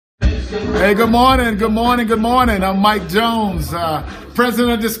Hey, good morning, good morning, good morning. I'm Mike Jones,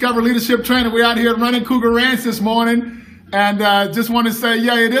 President of Discover Leadership Training. We're out here at Running Cougar Ranch this morning. And just want to say,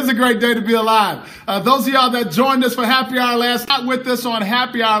 yeah, it is a great day to be alive. Those of y'all that joined us for Happy Hour last night, with us on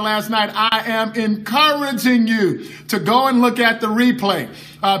Happy Hour last night, I am encouraging you to go and look at the replay.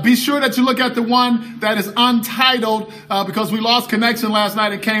 Be sure that you look at the one that is untitled because we lost connection last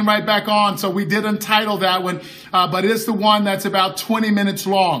night. It came right back on, so we did untitle that one. But it's the one that's about 20 minutes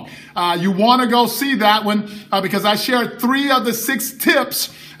long. You want to go see that one because I shared 3 of the 6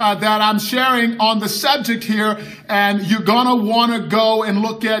 tips that I'm sharing on the subject here, and you're going to want to go and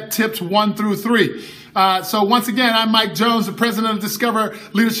look at tips 1 through 3. So once again, I'm Mike Jones, the President of Discover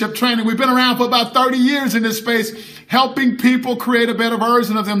Leadership Training. We've been around for about 30 years in this space, helping people create a better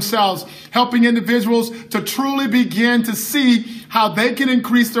version of themselves, helping individuals to truly begin to see how they can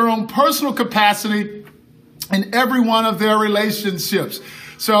increase their own personal capacity in every one of their relationships.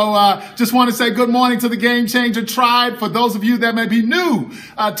 So just want to say good morning to the Game Changer Tribe. For those of you that may be new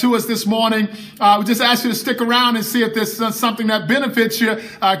to us this morning, we just ask you to stick around and see if this is something that benefits you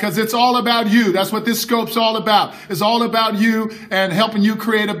because it's all about you. That's what this scope's all about. It's all about you and helping you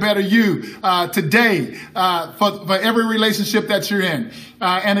create a better you today for every relationship that you're in.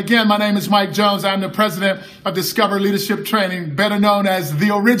 And again, my name is Mike Jones. I'm the President of Discover Leadership Training, better known as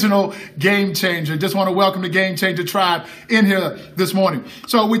the original Game Changer. Just want to welcome the Game Changer Tribe in here this morning.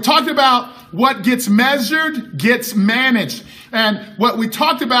 So we talked about what gets measured gets managed. And what we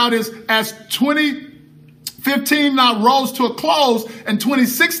talked about is as 2015 now rolls to a close and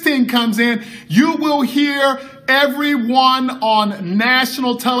 2016 comes in, you will hear everyone on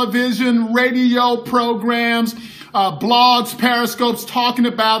national television, radio programs, blogs, periscopes talking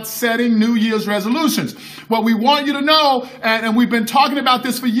about setting New Year's resolutions. What we want you to know, and we've been talking about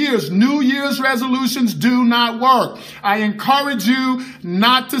this for years, New Year's resolutions do not work. I encourage you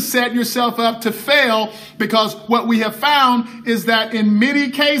not to set yourself up to fail because what we have found is that in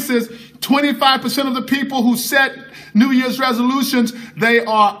many cases, 25% of the people who set New Year's resolutions, they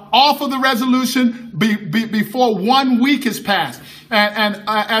are off of the resolution before 1 week has passed. And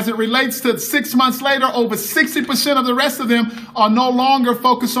as it relates to 6 months later, over 60% of the rest of them are no longer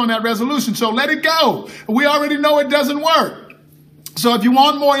focused on that resolution. So let it go. We already know it doesn't work. So if you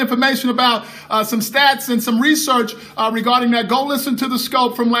want more information about some stats and some research regarding that, go listen to the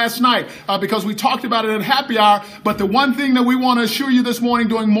scope from last night because we talked about it at Happy Hour. But the one thing that we want to assure you this morning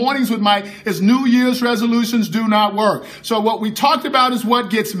doing Mornings with Mike is New Year's resolutions do not work. So what we talked about is what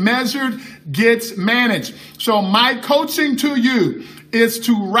gets measured gets managed. So my coaching to you is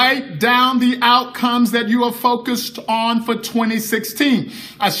to write down the outcomes that you are focused on for 2016.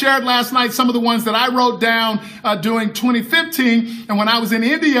 I shared last night some of the ones that I wrote down during 2015. And when I was in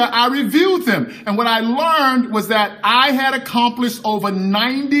India, I reviewed them. And what I learned was that I had accomplished over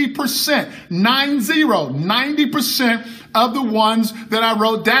 90% of the ones that I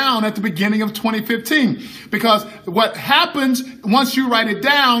wrote down at the beginning of 2015. Because what happens once you write it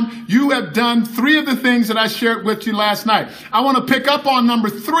down, you have done 3 of the things that I shared with you last night. I want to pick up on number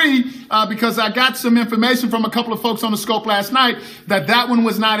 3 because I got some information from a couple of folks on the scope last night that one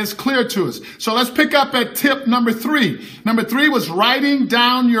was not as clear to us. So let's pick up at tip number 3. Number 3 was writing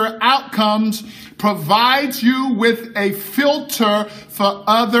down your outcomes provides you with a filter for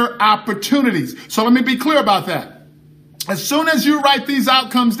other opportunities. So let me be clear about that. As soon as you write these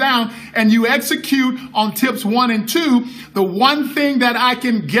outcomes down and you execute on tips 1 and 2, the one thing that I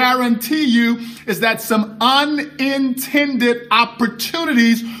can guarantee you is that some unintended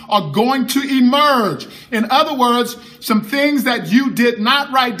opportunities are going to emerge. In other words, some things that you did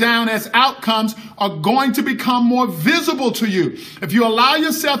not write down as outcomes are going to become more visible to you. If you allow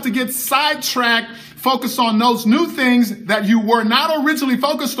yourself to get sidetracked, focus on those new things that you were not originally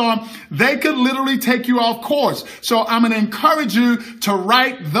focused on, they could literally take you off course. So I'm going to encourage you to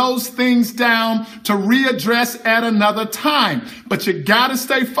write those things down to readdress at another time. But you got to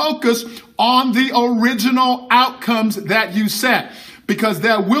stay focused on the original outcomes that you set because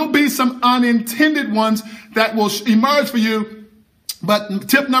there will be some unintended ones that will emerge for you. But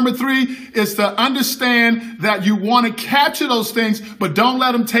tip number 3 is to understand that you want to capture those things, but don't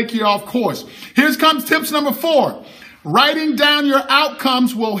let them take you off course. Here comes tips number 4. Writing down your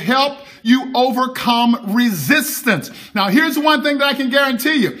outcomes will help you overcome resistance. Now, here's one thing that I can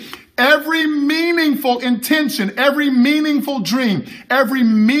guarantee you. Every meaningful intention, every meaningful dream, every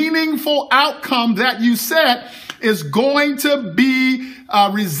meaningful outcome that you set is going to be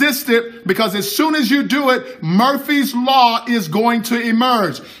resist it, because as soon as you do it, Murphy's Law is going to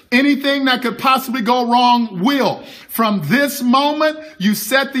emerge. Anything that could possibly go wrong will. From this moment, you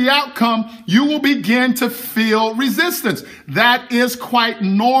set the outcome, you will begin to feel resistance. That is quite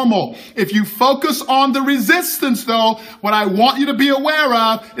normal. If you focus on the resistance, though, what I want you to be aware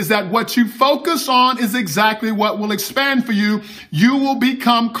of is that what you focus on is exactly what will expand for you. You will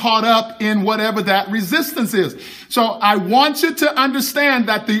become caught up in whatever that resistance is. So I want you to understand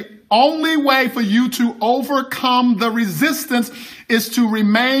that the only way for you to overcome the resistance is to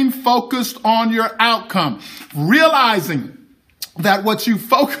remain focused on your outcome, realizing that what you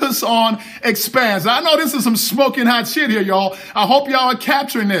focus on expands. I know this is some smoking hot shit here, y'all. I hope y'all are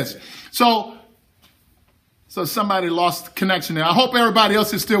capturing this. So somebody lost connection there. I hope everybody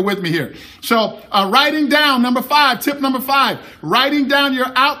else is still with me here. So writing down, tip number 5, writing down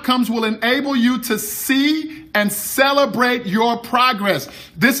your outcomes will enable you to see and celebrate your progress.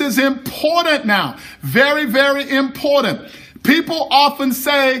 This is important now. Very, very important. People often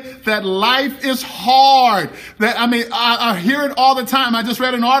say that life is hard. I hear it all the time. I just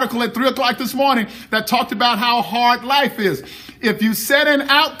read an article at 3 o'clock this morning that talked about how hard life is. If you set an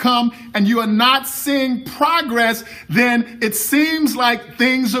outcome and you are not seeing progress, then it seems like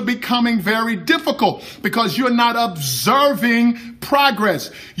things are becoming very difficult because you're not observing progress.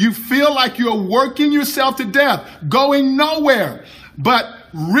 You feel like you're working yourself to death, going nowhere. But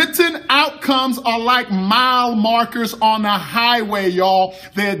written outcomes are like mile markers on the highway, y'all.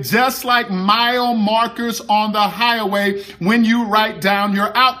 They're just like mile markers on the highway when you write down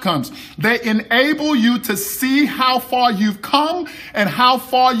your outcomes. They enable you to see how far you've come and how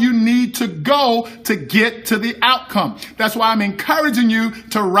far you need to go to get to the outcome. That's why I'm encouraging you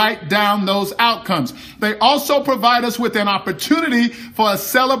to write down those outcomes. They also provide us with an opportunity for a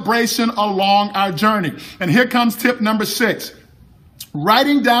celebration along our journey. And here comes tip number 6.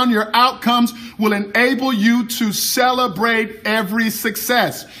 Writing down your outcomes will enable you to celebrate every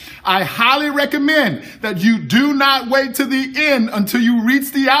success. I highly recommend that you do not wait to the end until you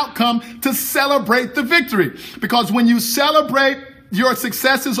reach the outcome to celebrate the victory. Because when you celebrate your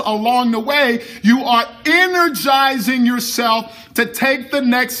successes along the way, you are energizing yourself to take the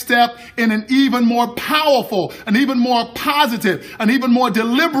next step in an even more powerful, an even more positive, an even more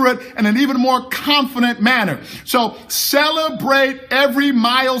deliberate, and an even more confident manner. So celebrate every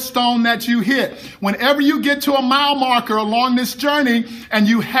milestone that you hit. Whenever you get to a mile marker along this journey and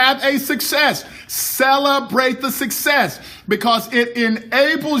you have a success, celebrate the success, because it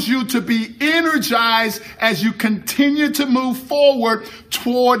enables you to be energized as you continue to move forward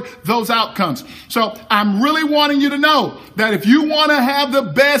toward those outcomes. So I'm really wanting you to know that if you want to have the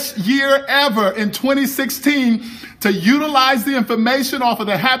best year ever in 2016, to utilize the information off of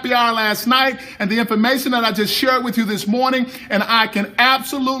the happy hour last night and the information that I just shared with you this morning, and I can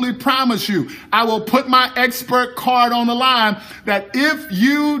absolutely promise you, I will put my expert card on the line that if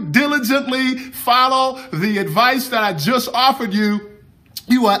you diligently follow the advice that I just offered you,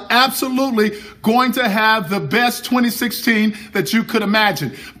 you are absolutely going to have the best 2016 that you could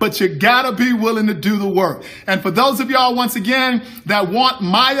imagine. But you gotta be willing to do the work. And for those of y'all, once again, that want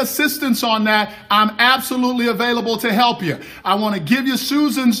my assistance on that, I'm absolutely available to help you. I want to give you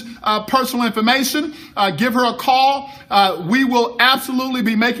Susan's personal information. Give her a call. We will absolutely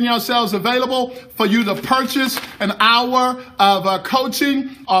be making ourselves available for you to purchase an hour of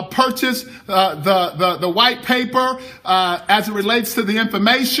coaching or purchase the white paper as it relates to the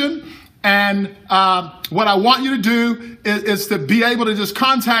information. And what I want you to do is to be able to just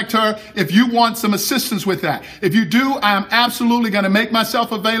contact her if you want some assistance with that. If you do, I am absolutely going to make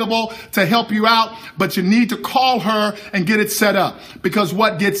myself available to help you out, but you need to call her and get it set up, because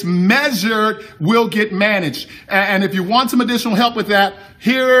what gets measured will get managed. And if you want some additional help with that,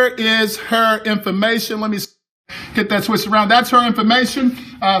 here is her information. Let me get that switched around. That's her information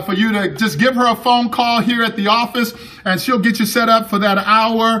for you to just give her a phone call here at the office, and she'll get you set up for that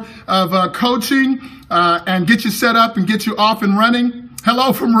hour of coaching and get you set up and get you off and running.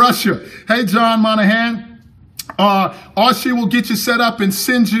 Hello from Russia. Hey, John Monahan. Or she will get you set up and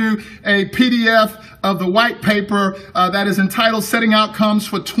send you a PDF of the white paper that is entitled Setting Outcomes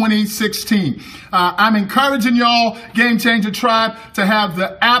for 2016. I'm encouraging y'all, Game Changer Tribe, to have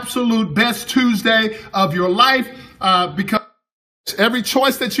the absolute best Tuesday of your life because Every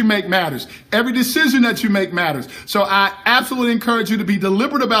choice that you make matters. Every decision that you make matters. So I absolutely encourage you to be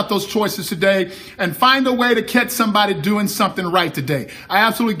deliberate about those choices today and find a way to catch somebody doing something right today. I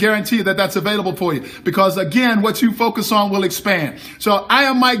absolutely guarantee you that that's available for you because, again, what you focus on will expand. So I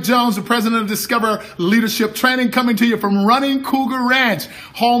am Mike Jones, the president of Discover Leadership Training, coming to you from Running Cougar Ranch,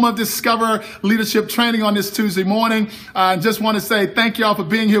 home of Discover Leadership Training on this Tuesday morning. I just want to say thank you all for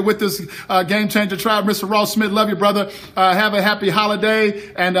being here with this Game Changer Tribe. Mr. Ross Smith, love you, brother. Have a happy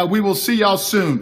holiday, and we will see y'all soon.